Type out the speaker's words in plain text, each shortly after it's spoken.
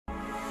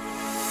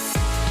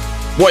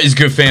What is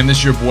good, fam? This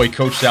is your boy,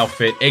 Coach Sal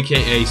Fit,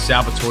 aka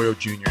Salvatore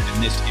Jr.,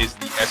 and this is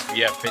the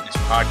SBF Fitness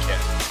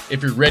Podcast.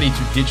 If you're ready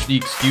to ditch the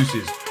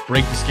excuses,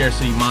 break the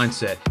scarcity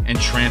mindset, and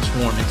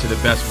transform into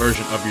the best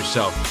version of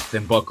yourself,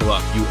 then buckle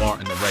up. You are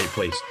in the right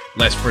place.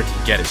 Let's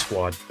freaking get it,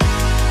 squad.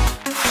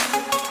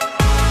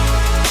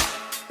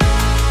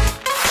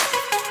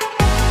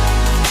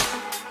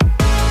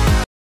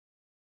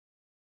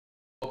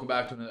 Welcome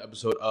back to another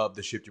episode of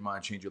the Shift Your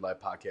Mind, Change Your Life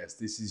podcast.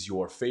 This is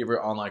your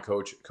favorite online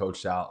coach,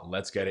 Coach Sal.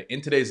 Let's get it. In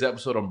today's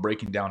episode, I'm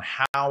breaking down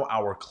how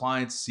our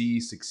clients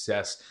see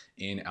success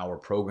in our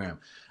program.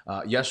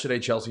 Yesterday,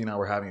 Chelsea and I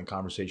were having a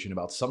conversation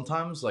about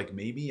sometimes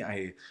maybe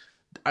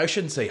I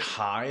shouldn't say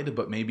hide,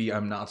 but maybe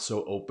I'm not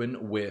so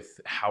open with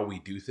how we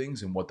do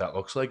things and what that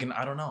looks like. And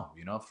I don't know,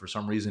 for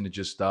some reason, it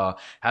just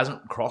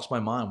hasn't crossed my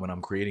mind when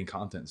I'm creating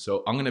content.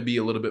 So I'm going to be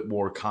a little bit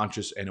more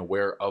conscious and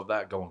aware of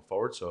that going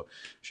forward. So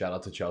shout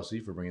out to Chelsea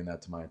for bringing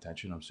that to my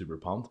attention. I'm super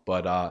pumped.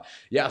 But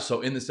yeah,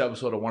 so in this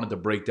episode, I wanted to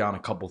break down a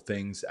couple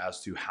things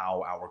as to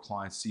how our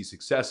clients see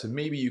success. And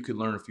maybe you could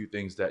learn a few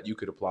things that you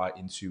could apply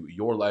into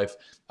your life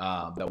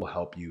that will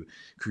help you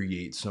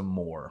create some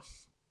more.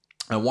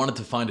 I wanted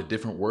to find a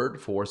different word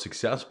for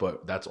success,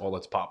 but that's all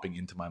that's popping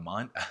into my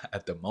mind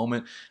at the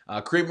moment.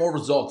 Create more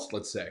results,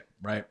 let's say,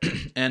 right?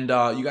 And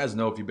you guys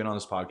know, if you've been on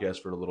this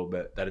podcast for a little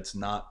bit, that it's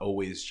not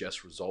always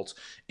just results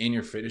in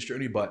your fitness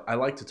journey, but I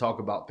like to talk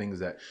about things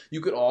that you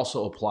could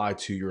also apply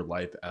to your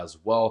life as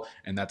well,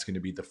 and that's going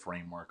to be the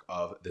framework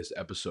of this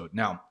episode.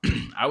 Now,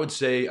 I would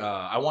say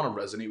I want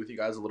to resonate with you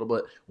guys a little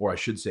bit, or I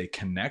should say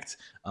connect.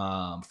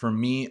 For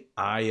me,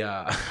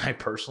 I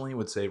personally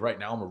would say right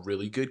now I'm a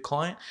really good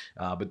client,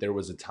 but there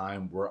was a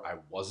time where I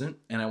wasn't,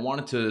 and I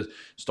wanted to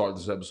start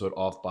this episode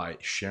off by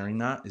sharing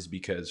that is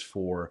because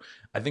for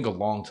I think a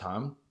long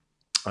time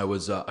I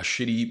was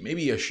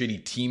maybe a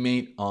shitty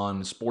teammate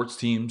on sports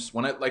teams.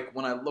 When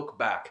I look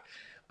back,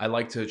 I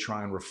like to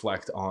try and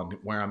reflect on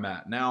where I'm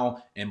at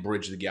now and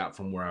bridge the gap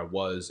from where I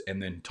was,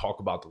 and then talk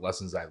about the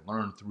lessons I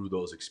learned through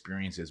those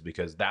experiences,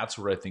 because that's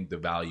where I think the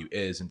value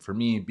is. And for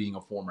me, being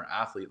a former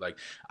athlete,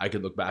 I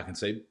could look back and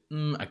say,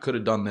 I could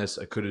have done this.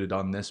 I could have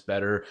done this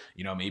better.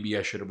 Maybe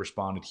I should have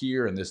responded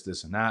here and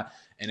this, and that.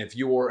 And if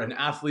you're an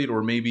athlete,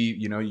 or maybe,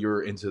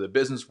 you're into the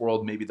business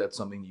world, maybe that's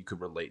something you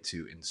could relate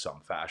to in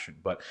some fashion.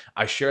 But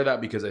I share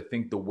that because I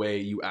think the way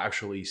you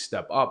actually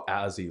step up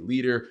as a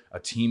leader, a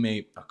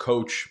teammate, a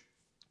coach,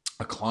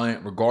 a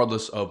client,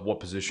 regardless of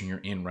what position you're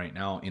in right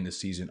now in the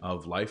season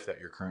of life that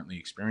you're currently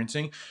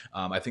experiencing.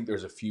 I think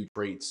there's a few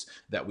traits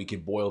that we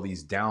could boil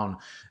these down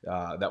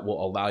that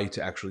will allow you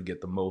to actually get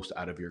the most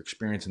out of your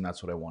experience. And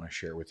that's what I want to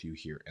share with you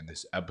here in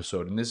this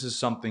episode. And this is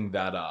something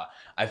that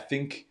I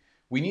think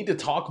we need to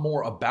talk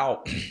more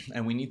about,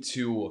 and we need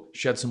to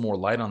shed some more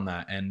light on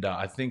that. And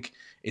I think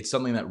it's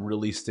something that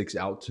really sticks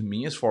out to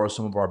me as far as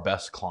some of our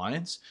best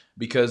clients,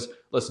 because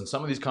listen,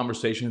 some of these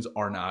conversations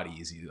are not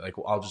easy.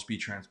 I'll just be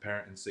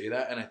transparent and say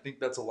that. And I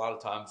think that's a lot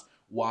of times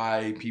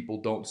why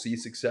people don't see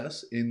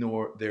success in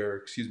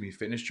their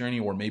fitness journey,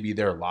 or maybe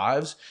their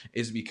lives,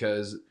 is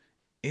because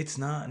it's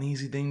not an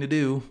easy thing to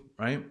do,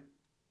 right?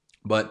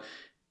 But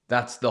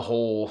that's the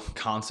whole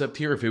concept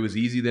here. If it was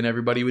easy, then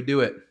everybody would do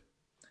it.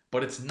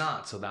 But it's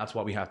not. So that's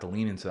why we have to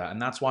lean into that.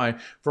 And that's why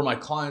for my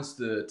clients,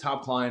 the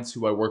top clients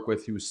who I work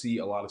with who see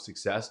a lot of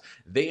success,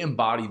 they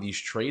embody these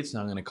traits. And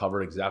I'm going to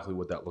cover exactly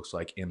what that looks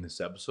like in this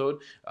episode.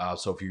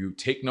 So if you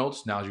take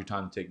notes, now's your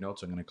time to take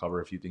notes. I'm going to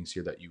cover a few things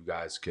here that you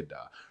guys could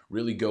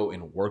really go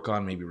and work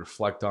on, maybe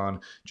reflect on,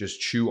 just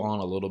chew on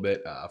a little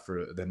bit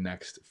for the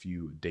next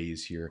few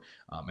days here,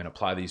 and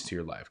apply these to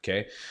your life.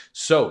 Okay.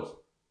 So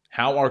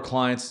how our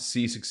clients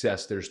see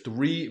success. There's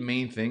three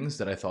main things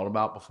that I thought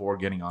about before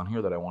getting on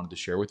here that I wanted to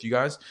share with you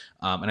guys.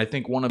 And I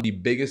think one of the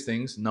biggest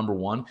things, number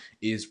one,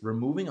 is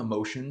removing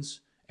emotions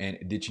and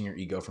ditching your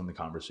ego from the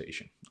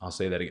conversation. I'll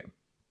say that again.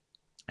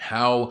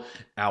 How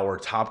our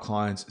top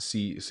clients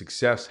see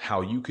success,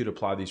 how you could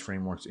apply these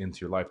frameworks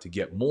into your life to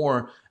get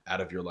more out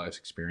of your life's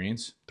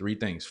experience. Three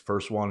things.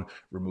 First one,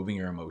 removing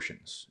your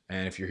emotions.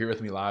 And if you're here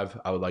with me live,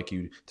 I would like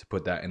you to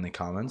put that in the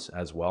comments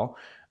as well.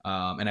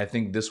 And I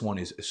think this one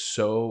is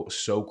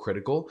so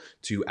critical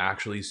to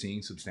actually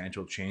seeing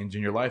substantial change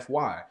in your life.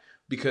 Why?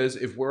 Because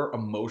if we're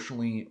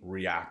emotionally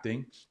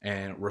reacting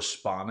and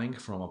responding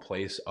from a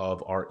place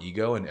of our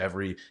ego in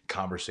every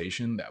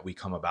conversation that we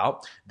come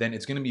about, then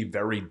it's going to be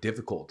very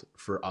difficult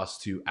for us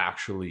to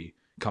actually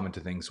come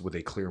into things with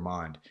a clear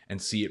mind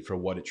and see it for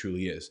what it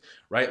truly is,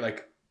 right?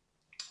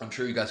 I'm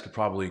sure you guys could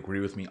probably agree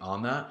with me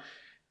on that.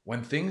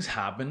 When things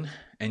happen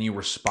and you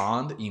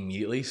respond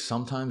immediately,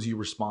 sometimes you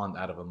respond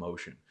out of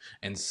emotion,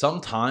 and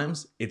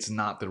sometimes it's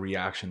not the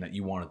reaction that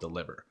you want to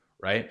deliver,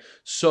 right?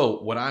 So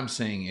what I'm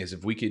saying is,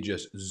 if we could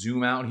just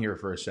zoom out here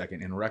for a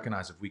second and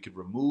recognize, if we could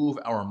remove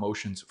our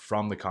emotions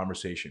from the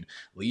conversation,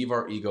 leave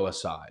our ego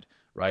aside,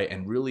 right?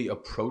 And really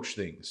approach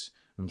things.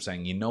 I'm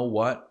saying, you know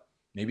what?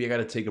 Maybe I got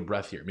to take a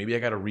breath here. Maybe I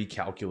got to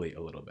recalculate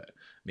a little bit.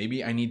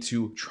 Maybe I need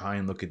to try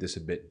and look at this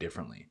a bit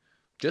differently.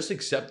 Just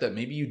accept that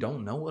maybe you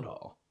don't know it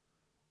all.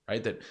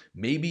 Right? That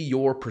maybe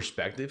your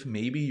perspective,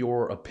 maybe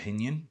your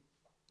opinion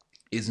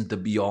isn't the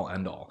be all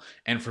end all.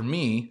 And for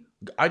me,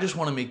 I just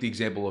want to make the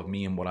example of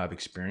me and what I've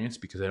experienced,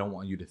 because I don't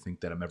want you to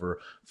think that I'm ever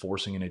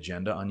forcing an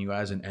agenda on you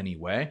guys in any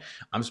way.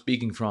 I'm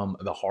speaking from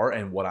the heart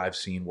and what I've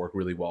seen work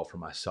really well for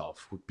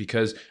myself,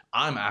 because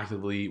I'm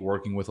actively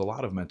working with a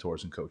lot of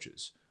mentors and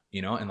coaches.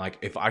 And like,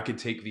 if I could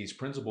take these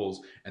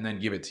principles and then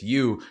give it to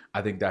you,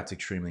 I think that's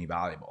extremely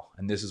valuable.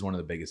 And this is one of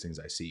the biggest things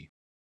I see.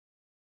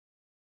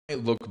 I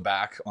look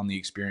back on the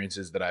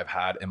experiences that I've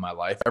had in my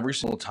life, every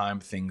single time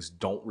things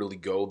don't really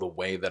go the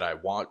way that I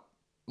want,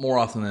 more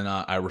often than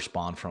not, I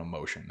respond from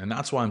emotion. And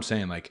that's why I'm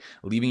saying, like,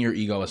 leaving your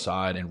ego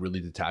aside and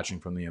really detaching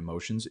from the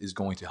emotions is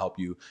going to help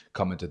you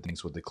come into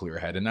things with a clear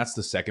head. And that's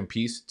the second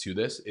piece to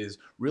this, is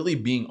really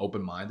being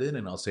open-minded.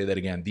 And I'll say that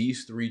again,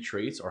 these three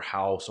traits are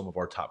how some of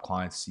our top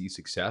clients see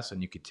success.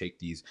 And you could take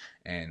these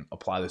and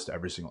apply this to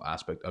every single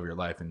aspect of your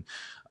life. And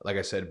like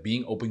I said,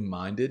 being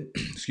open-minded,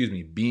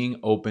 being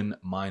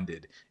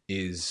open-minded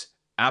is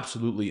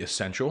absolutely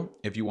essential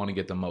if you want to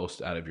get the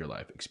most out of your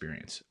life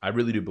experience. I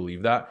really do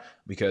believe that,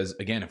 because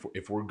again,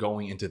 if we're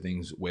going into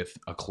things with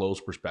a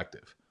closed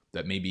perspective,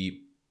 that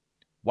maybe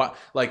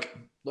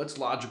let's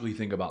logically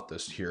think about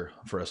this here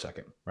for a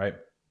second, right?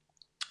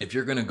 If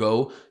you're going to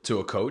go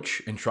to a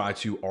coach and try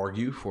to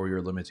argue for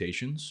your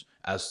limitations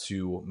as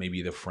to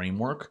maybe the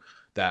framework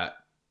that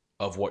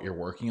of what you're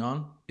working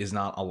on is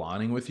not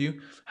aligning with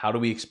you, how do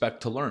we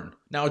expect to learn?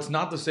 Now, it's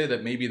not to say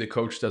that maybe the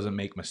coach doesn't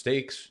make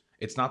mistakes.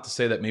 It's not to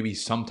say that maybe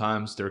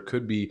sometimes there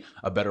could be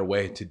a better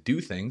way to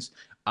do things.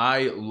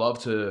 I love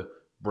to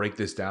break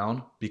this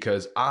down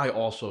because I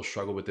also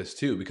struggle with this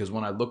too. Because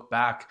when I look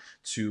back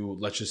to,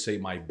 let's just say,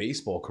 my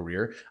baseball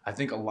career, I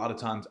think a lot of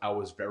times I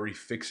was very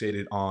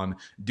fixated on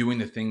doing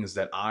the things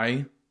that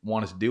I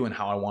wanted to do and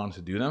how I wanted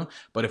to do them.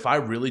 But if I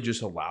really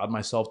just allowed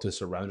myself to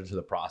surrender to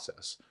the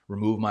process,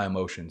 remove my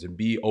emotions, and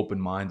be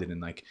open-minded,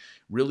 and like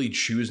really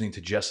choosing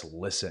to just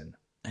listen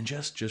and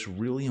just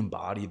really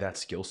embody that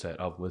skill set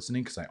of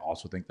listening, because I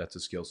also think that's a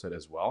skill set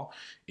as well,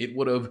 it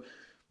would have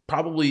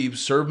probably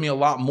served me a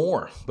lot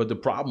more. But the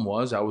problem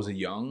was, I was a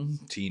young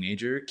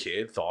teenager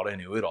kid, thought I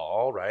knew it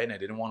all, right? And I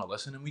didn't want to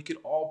listen. And we could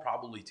all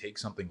probably take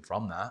something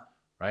from that,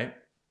 right?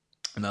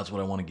 And that's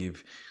what I want to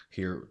give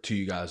here to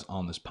you guys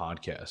on this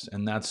podcast.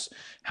 And that's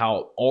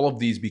how all of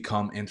these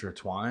become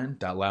intertwined.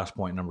 That last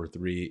point, number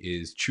 3,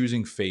 is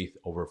choosing faith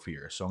over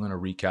fear. So I'm going to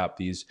recap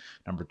these.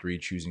 Number 3,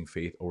 choosing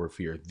faith over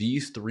fear.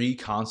 These 3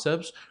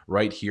 concepts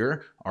right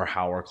here are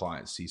how our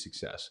clients see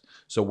success.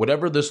 So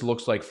whatever this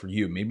looks like for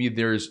you, maybe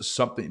there's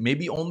something,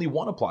 maybe only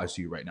one applies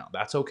to you right now.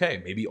 That's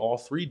okay. Maybe all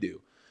 3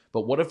 do.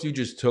 But what if you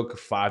just took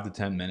 5 to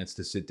 10 minutes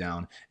to sit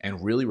down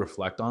and really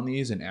reflect on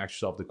these and ask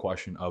yourself the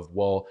question of,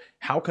 well,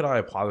 how could I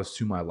apply this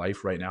to my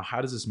life right now? How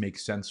does this make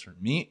sense for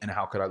me? And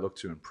how could I look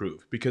to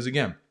improve? Because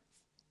again,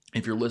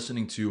 if you're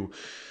listening to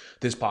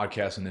this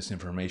podcast and this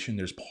information,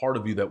 there's part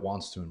of you that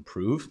wants to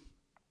improve,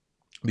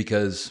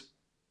 because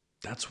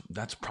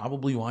that's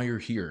probably why you're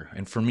here.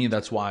 And for me,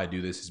 that's why I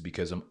do this, is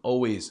because I'm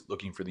always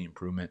looking for the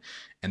improvement.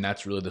 And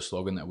that's really the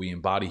slogan that we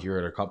embody here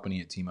at our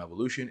company at Team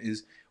Evolution,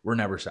 is we're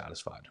never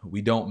satisfied.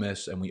 We don't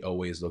miss, and we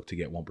always look to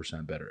get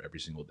 1% better every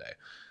single day.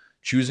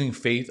 Choosing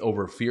faith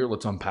over fear,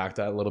 let's unpack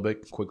that a little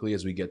bit quickly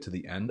as we get to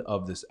the end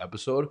of this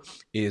episode,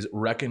 is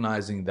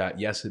recognizing that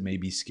yes, it may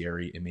be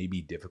scary, it may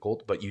be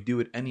difficult, but you do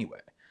it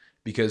anyway.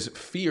 Because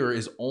fear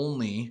is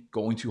only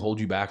going to hold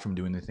you back from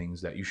doing the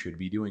things that you should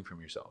be doing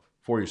for yourself.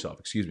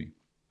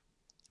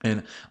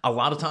 And a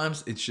lot of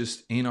times it's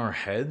just in our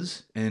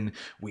heads, and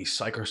we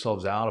psych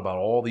ourselves out about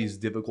all these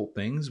difficult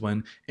things,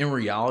 when in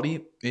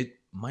reality, it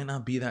might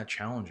not be that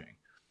challenging.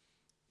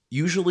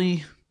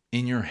 Usually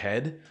in your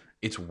head,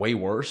 it's way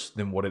worse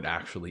than what it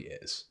actually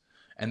is.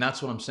 And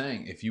that's what I'm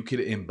saying. If you could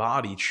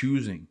embody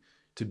choosing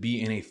to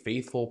be in a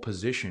faithful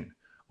position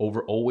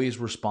over always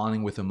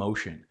responding with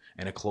emotion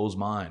and a closed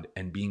mind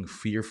and being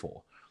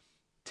fearful,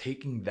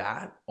 taking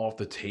that off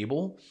the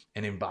table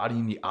and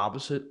embodying the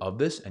opposite of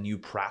this, and you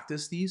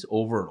practice these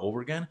over and over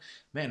again,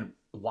 man,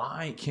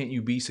 why can't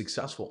you be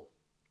successful?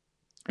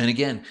 And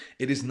again,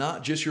 it is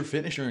not just your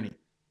fitness journey.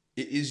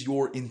 It is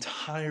your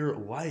entire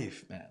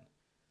life, man.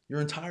 Your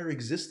entire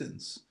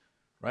existence,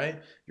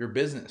 right? Your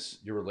business,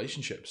 your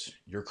relationships,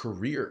 your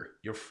career,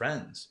 your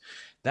friends.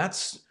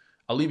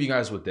 I'll leave you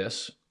guys with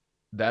this.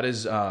 That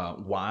is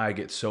why I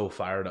get so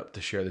fired up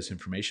to share this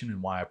information,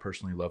 and why I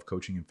personally love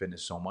coaching and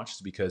fitness so much,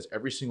 is because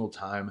every single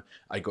time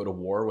I go to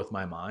war with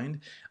my mind,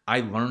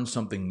 I learn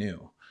something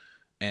new.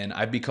 And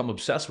I've become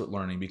obsessed with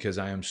learning, because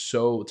I am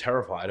so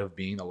terrified of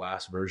being the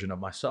last version of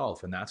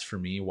myself. And that's for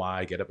me why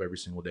I get up every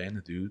single day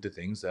and do the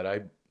things that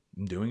I'm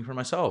doing for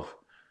myself.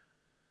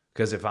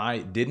 Because if I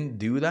didn't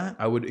do that,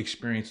 I would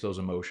experience those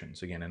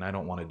emotions again. And I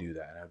don't want to do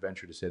that. And I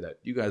venture to say that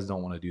you guys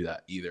don't want to do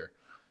that either.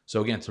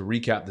 So again, to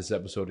recap this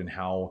episode and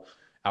how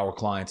our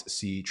clients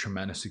see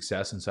tremendous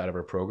success inside of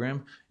our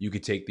program, you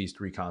could take these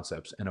 3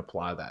 concepts and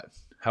apply that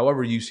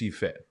however you see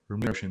fit.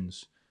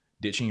 Emotions,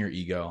 ditching your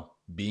ego,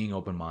 being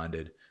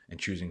open-minded, and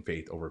choosing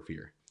faith over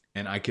fear.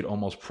 And I could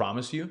almost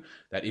promise you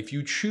that if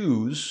you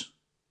choose,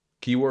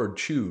 keyword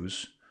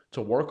choose,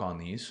 to work on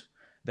these,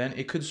 then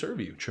it could serve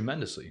you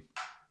tremendously.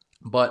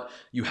 But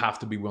you have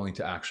to be willing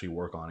to actually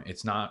work on it.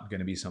 It's not going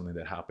to be something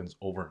that happens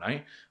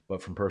overnight,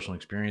 but from personal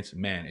experience,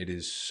 man, it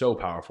is so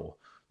powerful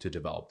to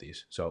develop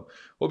these. So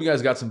hope you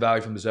guys got some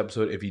value from this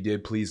episode. If you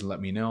did, please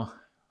let me know.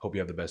 Hope you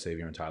have the best day of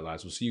your entire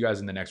lives. We'll see you guys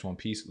in the next one.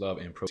 Peace, love,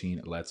 and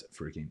protein. Let's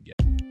freaking get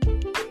it.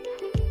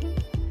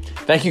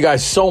 Thank you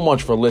guys so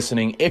much for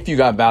listening. If you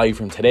got value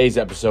from today's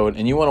episode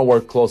and you want to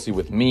work closely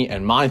with me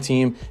and my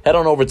team, head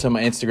on over to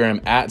my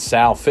Instagram at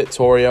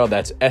SalFittorio.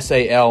 That's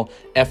SalFittorio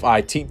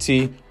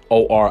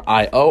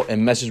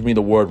and message me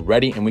the word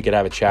ready, and we could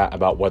have a chat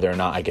about whether or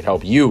not I could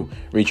help you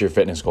reach your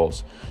fitness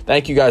goals.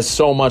 Thank you guys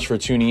so much for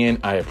tuning in.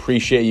 I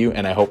appreciate you,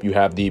 and I hope you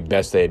have the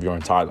best day of your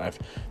entire life.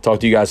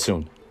 Talk to you guys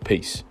soon.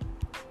 Peace.